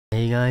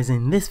guys,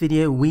 in this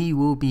video we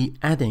will be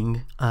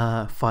adding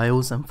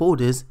files and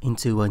folders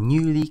into a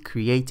newly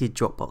created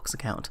Dropbox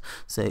account.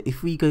 So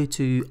if we go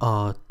to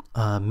our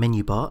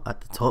menu bar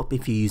at the top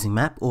if you're using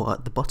Mac, or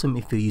at the bottom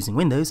if you're using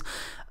Windows,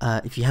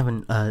 if you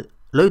haven't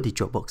loaded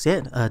Dropbox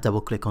yet,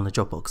 double click on the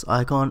Dropbox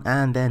icon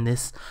and then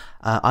this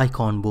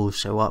icon will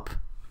show up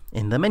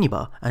in the menu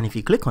bar, and if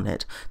you click on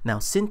it, now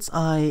since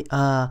I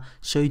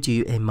showed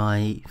you in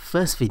my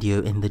first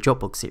video in the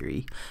Dropbox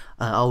series,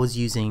 I was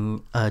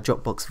using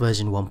Dropbox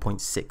version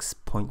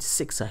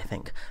 1.6.6 I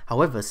think.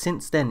 However,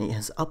 since then it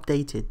has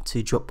updated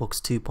to Dropbox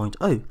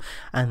 2.0,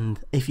 and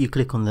if you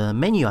click on the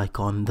menu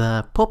icon,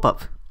 the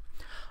pop-up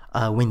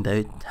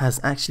window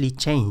has actually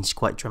changed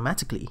quite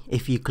dramatically.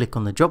 If you click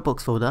on the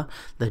Dropbox folder,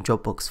 the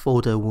Dropbox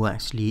folder will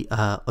actually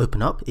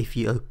open up. If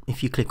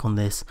you click on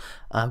this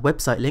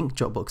website link,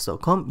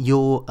 dropbox.com,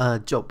 your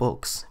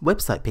Dropbox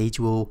website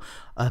page will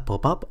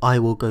pop up. I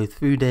will go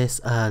through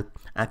this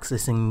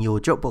accessing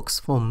your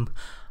Dropbox from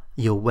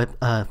your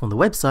from the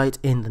website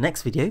in the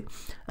next video.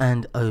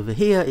 And over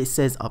here it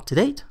says up to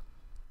date,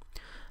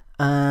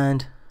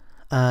 and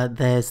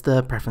there's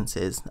the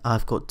preferences.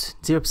 I've got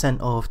 0%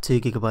 of 2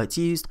 GB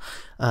used,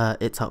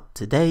 it's up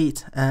to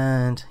date,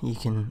 and you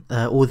can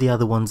all the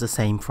other ones are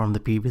same from the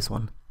previous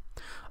one.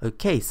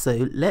 Okay,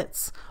 so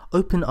let's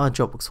open our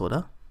Dropbox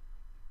folder.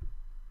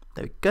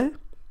 There we go.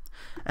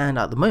 And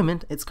at the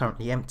moment it's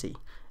currently empty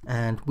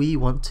and we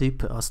want to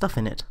put our stuff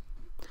in it.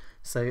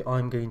 So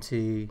I'm going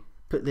to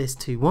put this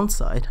to one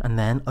side and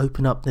then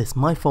open up this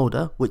my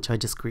folder which I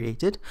just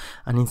created,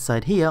 and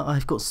inside here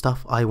I've got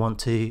stuff I want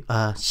to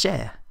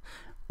share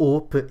or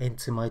put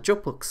into my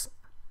Dropbox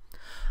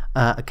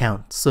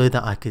account, so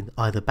that I could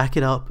either back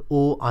it up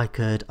or I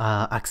could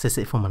access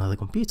it from another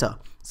computer.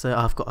 So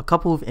I've got a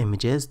couple of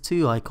images,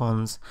 2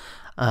 icons,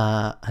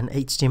 an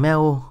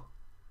HTML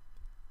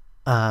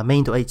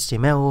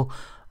main.html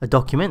a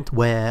document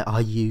where I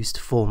used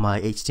for my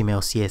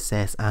HTML,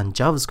 CSS and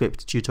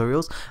JavaScript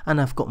tutorials,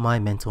 and I've got my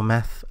mental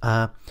math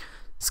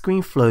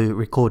ScreenFlow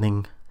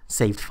recording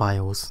saved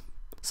files,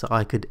 so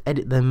I could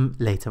edit them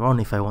later on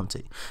if I want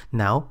to.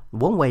 Now,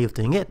 one way of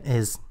doing it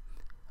is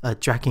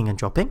dragging and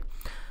dropping.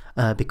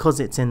 Because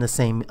it's in the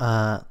same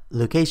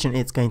location,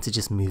 it's going to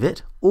just move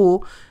it,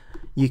 or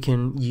you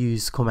can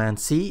use Command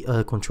C,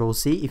 Control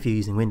C if you're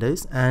using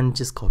Windows, and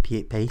just copy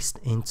it, paste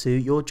into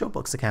your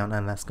Dropbox account,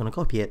 and that's going to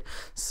copy it.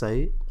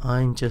 So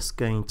I'm just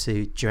going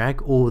to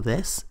drag all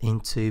this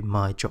into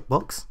my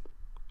Dropbox,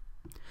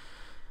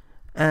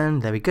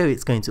 and there we go.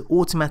 It's going to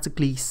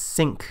automatically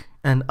sync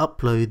and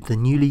upload the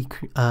newly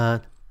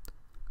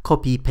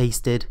copy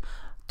pasted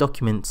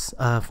documents,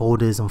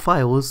 folders and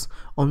files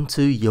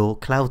onto your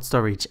cloud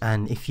storage.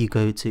 And if you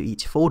go to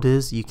each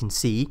folders, you can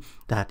see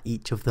that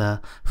each of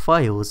the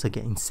files are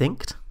getting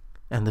synced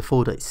and the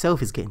folder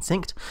itself is getting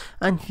synced.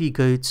 And if you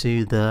go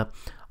to the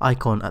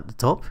icon at the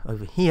top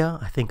over here,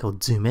 I think I'll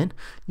zoom in,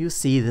 you'll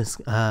see this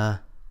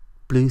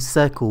blue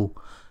circle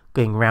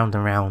going round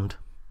and round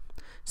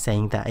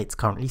saying that it's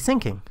currently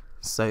syncing.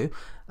 So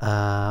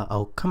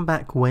I'll come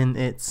back when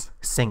it's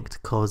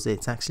synced because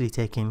it's actually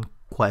taking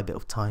quite a bit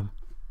of time.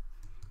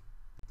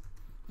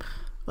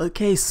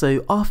 Okay,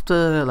 so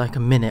after like a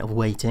minute of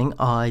waiting,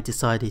 I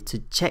decided to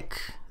check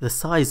the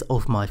size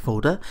of my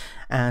folder,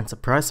 and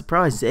surprise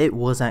surprise, it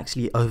was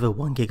actually over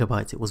 1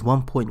 GB. It was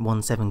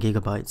 1.17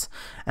 GB.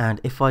 And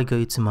if I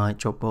go to my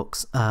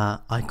Dropbox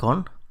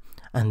icon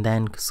and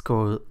then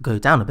go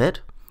down a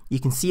bit, you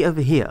can see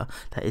over here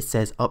that it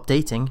says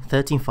updating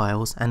 13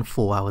 files and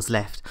 4 hours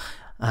left.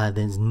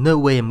 There's no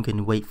way I'm going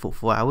to wait for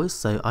 4 hours,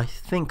 so I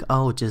think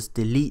I'll just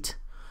delete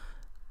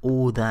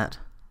all that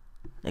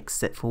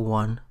except for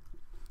one.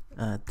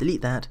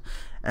 Delete that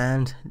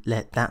and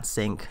let that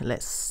sync.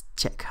 Let's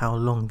check how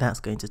long that's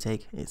going to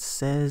take. It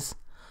says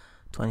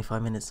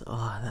 25 minutes.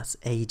 Oh, that's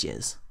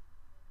ages.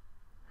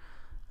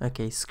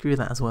 Okay, screw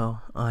that as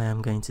well. I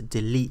am going to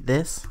delete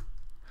this,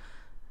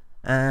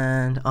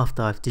 and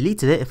after I've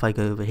deleted it, if I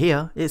go over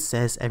here, it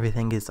says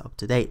everything is up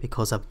to date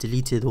because I've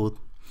deleted all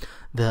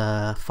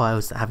the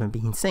files that haven't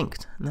been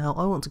synced. Now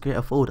I want to create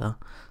a folder,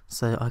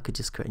 so I could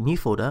just create a new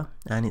folder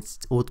and it's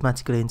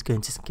automatically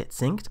going to get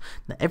synced.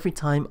 Now every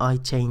time I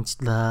change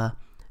the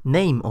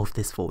name of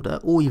this folder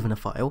or even a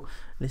file,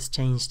 let's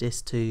change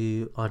this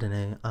to, I don't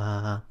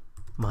know,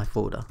 my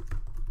folder.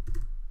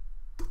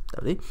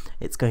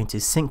 It's going to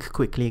sync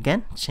quickly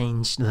again,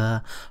 change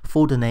the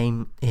folder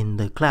name in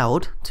the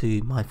cloud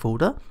to my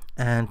folder,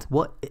 and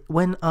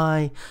when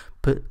I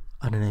put,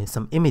 I don't know,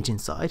 some image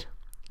inside,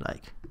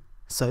 like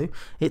so,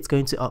 it's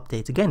going to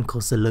update again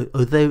because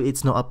although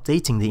it's not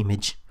updating the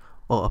image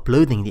or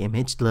uploading the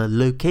image, the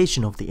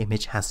location of the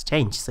image has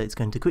changed, so it's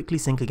going to quickly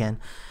sync again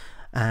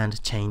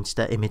and change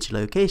the image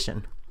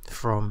location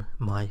from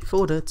my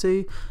folder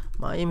to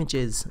my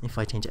images. If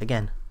I change it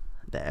again,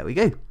 there we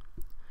go,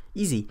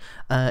 easy.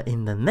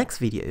 In the next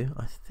video,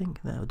 I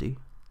think that'll do.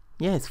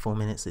 Yeah, it's 4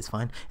 minutes, it's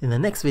fine. In the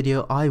next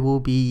video, I will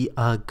be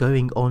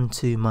going on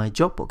to my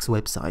Dropbox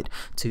website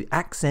to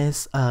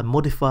access,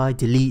 modify,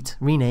 delete,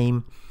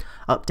 rename,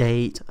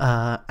 update,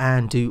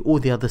 and do all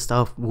the other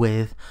stuff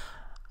with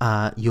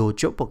your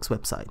Dropbox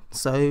website.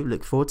 So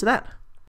look forward to that.